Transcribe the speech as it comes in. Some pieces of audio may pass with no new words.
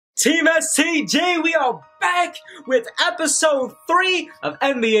Team STG, we are back with episode 3 of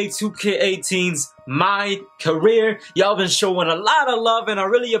NBA 2K18's My Career. Y'all been showing a lot of love and I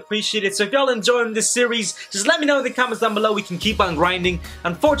really appreciate it. So if y'all enjoying this series, just let me know in the comments down below. We can keep on grinding.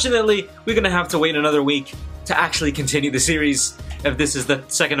 Unfortunately, we're gonna have to wait another week to actually continue the series if this is the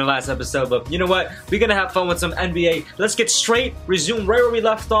second to last episode. But you know what? We're gonna have fun with some NBA. Let's get resume right where we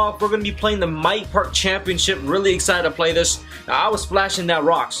left off. We're gonna be playing the Mike Park Championship. Really excited to play this. I was splashing that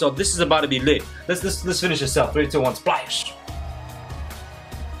rock, so this is about to be lit. Let's finish this up. 3, 2, 1, splash!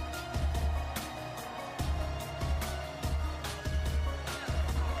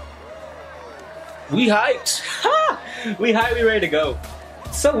 We hyped! We hyped, we ready to go.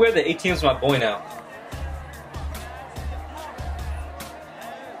 It's so weird that ATM's my boy now.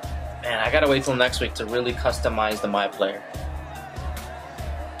 Man, I gotta wait till next week to really customize the My Player.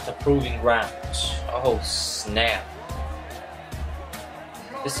 The proving grounds. Oh snap.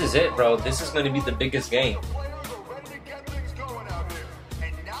 This is it, bro. This is gonna be the biggest game.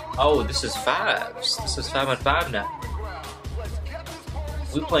 Oh, this is 5s. This is 5-on-5 now.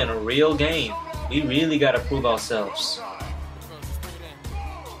 We playing a real game. We really gotta prove ourselves.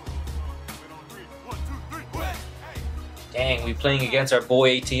 Dang, we playing against our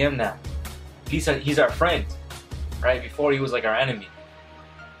boy ATM now. He's our friend. Right? Before he was like our enemy.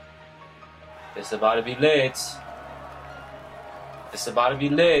 This about to be lit. This about to be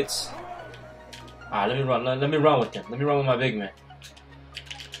lit. Alright, let me run. Let me run with him. Let me run with my big man.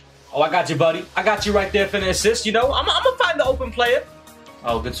 Oh, I got you, buddy. I got you right there for the assist. You know, I'm gonna find the open player.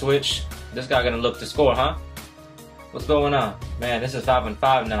 Oh, good switch. This guy gonna look to score, huh? What's going on? Man, this is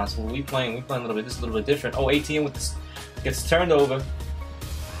 5-on-5 now, so we playing a little bit. This is a little bit different. Oh, ATM with this gets turned over.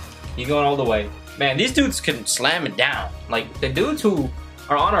 He going all the way. Man, these dudes can slam it down. Like the dudes who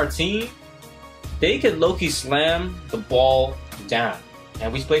are on our team, they can low-key slam the ball down.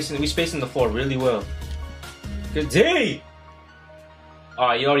 And we spacing the floor really well. Good D!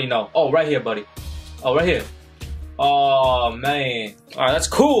 Alright, you already know. Oh, right here, buddy. Oh, right here. Oh man. Alright, that's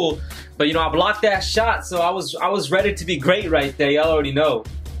cool. But you know, I blocked that shot, so I was ready to be great right there. Y'all already know.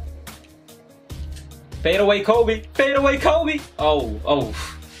 Fade away, Kobe. Fade away, Kobe. Oh.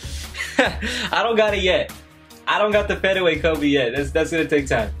 I don't got it yet. I don't got the fade away, Kobe yet. That's gonna take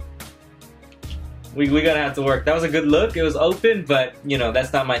time. We gonna have to work. That was a good look. It was open, but you know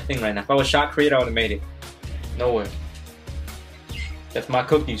that's not my thing right now. If I was shot creator, I would have made it. Nowhere. That's my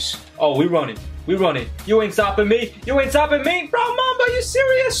cookies. Oh, we running. We running. You ain't stopping me. You ain't stopping me, bro. Mamba, you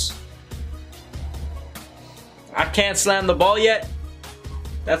serious? I can't slam the ball yet.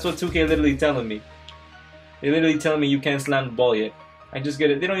 That's what 2K literally telling me. They're literally telling me you can't slam the ball yet. I just get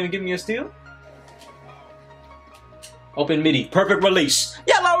it. They don't even give me a steal. Open midi. Perfect release.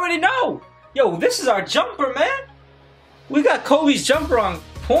 Y'all already know. Yo, this is our jumper, man. We got Kobe's jumper on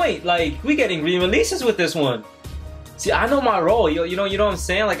point. Like, we getting green releases with this one. See, I know my role. You know what I'm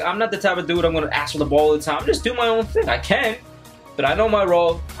saying? Like, I'm not the type of dude I'm going to ask for the ball all the time. Just do my own thing. I can. But I know my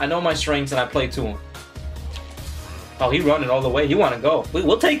role. I know my strengths, and I play to him. Oh, he running all the way. He want to go.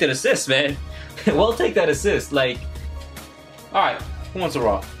 We'll take that assist, man. We'll take that assist. Like, all right. Who wants a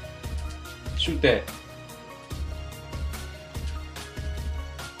rock? Shoot that.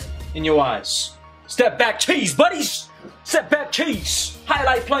 In your eyes. Step back cheese, buddies. Step back cheese.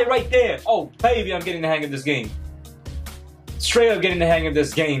 Highlight play right there. Oh, baby, I'm getting the hang of this game. Straight up getting the hang of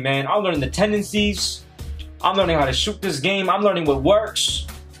this game, man. I'm learning the tendencies. I'm learning how to shoot this game. I'm learning what works.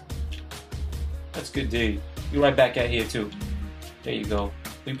 That's good, dude. You right back at here, too. There you go.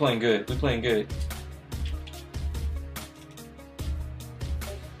 We playing good. We playing good.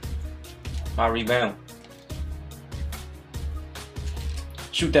 My rebound.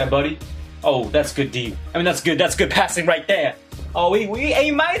 Shoot that, buddy. Oh, that's good D. I mean, that's good. That's good passing right there. Oh, we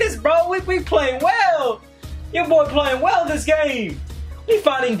A-, bro. We playing well. Your boy playing well this game. We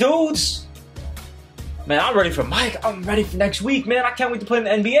finding dudes. Man, I'm ready for Mike. I'm ready for next week, man. I can't wait to play in the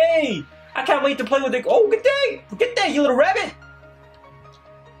NBA. I can't wait to play with the... Oh, good day. Good day, you little rabbit.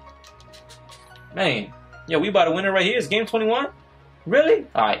 Man. Yo, we about to win it right here. It's game 21. Really?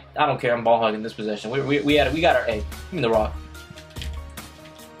 All right. I don't care. I'm ball hugging this possession. We got our A. Give me the rock.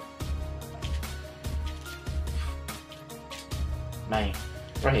 Man.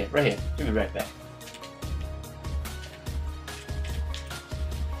 Right here. Right here. Give me right back.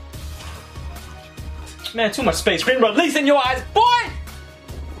 Man, too much space. Green release in your eyes, boy!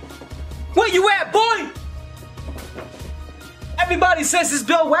 Where you at, boy? Everybody says it's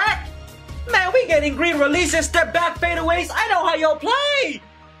Bill Whack. Man, we getting green releases, step back fadeaways. I know how y'all play.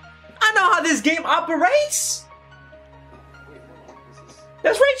 I know how this game operates.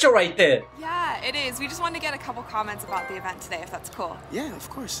 That's Rachel right there. Yeah, it is. We just wanted to get a couple comments about the event today, if that's cool. Yeah, of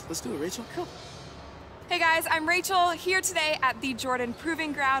course. Let's do it, Rachel. Cool. Hey guys, I'm Rachel, here today at the Jordan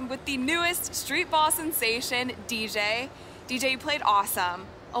Proving Ground with the newest street ball sensation, DJ. DJ, you played awesome.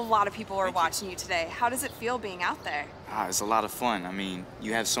 A lot of people were watching you today. How does it feel being out there? It's a lot of fun. I mean,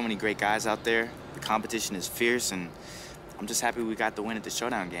 you have so many great guys out there. The competition is fierce, and I'm just happy we got the win at the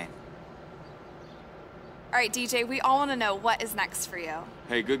showdown game. All right, DJ, we all want to know what is next for you.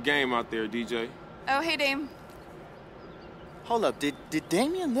 Hey, good game out there, DJ. Oh, hey, Dame. Hold up, did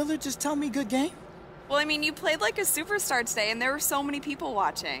Damian Lillard just tell me good game? Well, I mean, you played like a superstar today, and there were so many people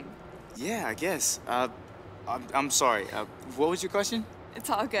watching. Yeah, I guess. I'm sorry. What was your question? It's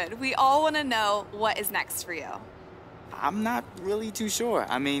all good. We all want to know what is next for you. I'm not really too sure.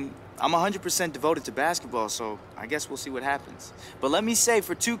 I mean, I'm 100% devoted to basketball, so I guess we'll see what happens. But let me say,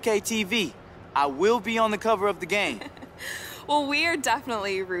 for 2K TV, I will be on the cover of the game. Well, we are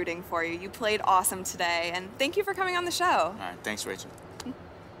definitely rooting for you. You played awesome today, and thank you for coming on the show. All right, thanks, Rachel.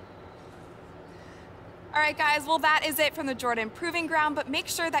 All right, guys, well, that is it from the Jordan Proving Ground, but make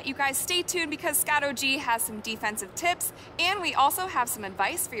sure that you guys stay tuned because Scott OG has some defensive tips, and we also have some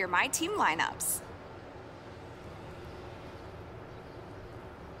advice for your My Team lineups.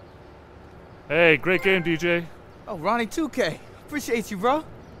 Hey, great game, DJ. Oh, Ronnie 2K. Appreciate you, bro.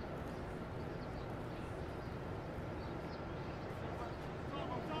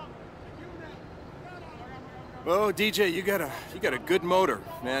 Oh, DJ, you got a good motor,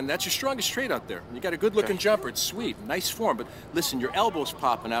 man. That's your strongest trait out there. You got a good-looking jumper. It's sweet, nice form. But listen, your elbow's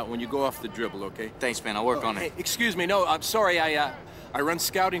popping out when you go off the dribble, okay? Thanks, man. I'll work on it. Hey, excuse me. No, I'm sorry. I run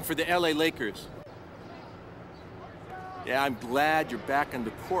scouting for the LA Lakers. Yeah, I'm glad you're back on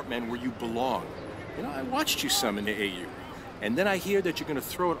the court, man, where you belong. You know, I watched you some in the AU, and then I hear that you're gonna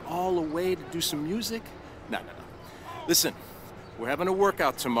throw it all away to do some music. No. Listen, we're having a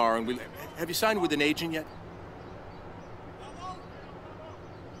workout tomorrow, and have you signed with an agent yet?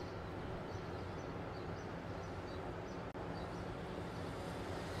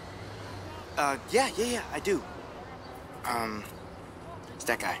 Yeah, I do. It's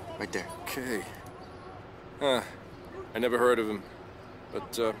that guy, right there. Okay. I never heard of him.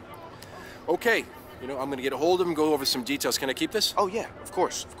 But, okay. You know, I'm gonna get a hold of him, go over some details. Can I keep this? Oh, yeah, of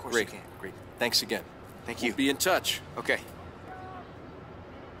course Great, you can. great. Thanks again. Thank you. We'll be in touch. Okay.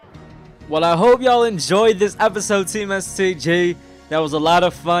 Well, I hope y'all enjoyed this episode, Team STG. That was a lot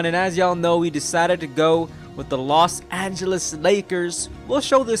of fun, and as y'all know, we decided to go with the Los Angeles Lakers. We'll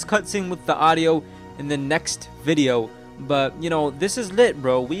show this cutscene with the audio in the next video, but you know, this is lit,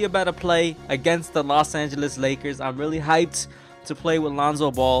 bro. We about to play against the Los Angeles Lakers. I'm really hyped to play with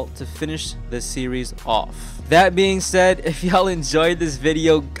Lonzo Ball to finish this series off. That being said, if y'all enjoyed this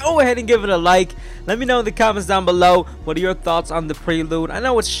video, go ahead and give it a like. Let me know in the comments down below what are your thoughts on the prelude. I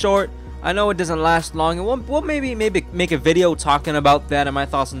know it's short, I know it doesn't last long, and we'll maybe make a video talking about that and my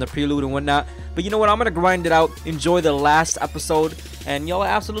thoughts on the prelude and whatnot. But you know what, I'm gonna grind it out, enjoy the last episode, and y'all are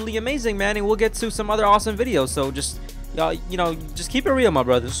absolutely amazing, man, and we'll get to some other awesome videos. So just y'all, you know, just keep it real, my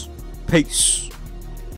brothers. Peace.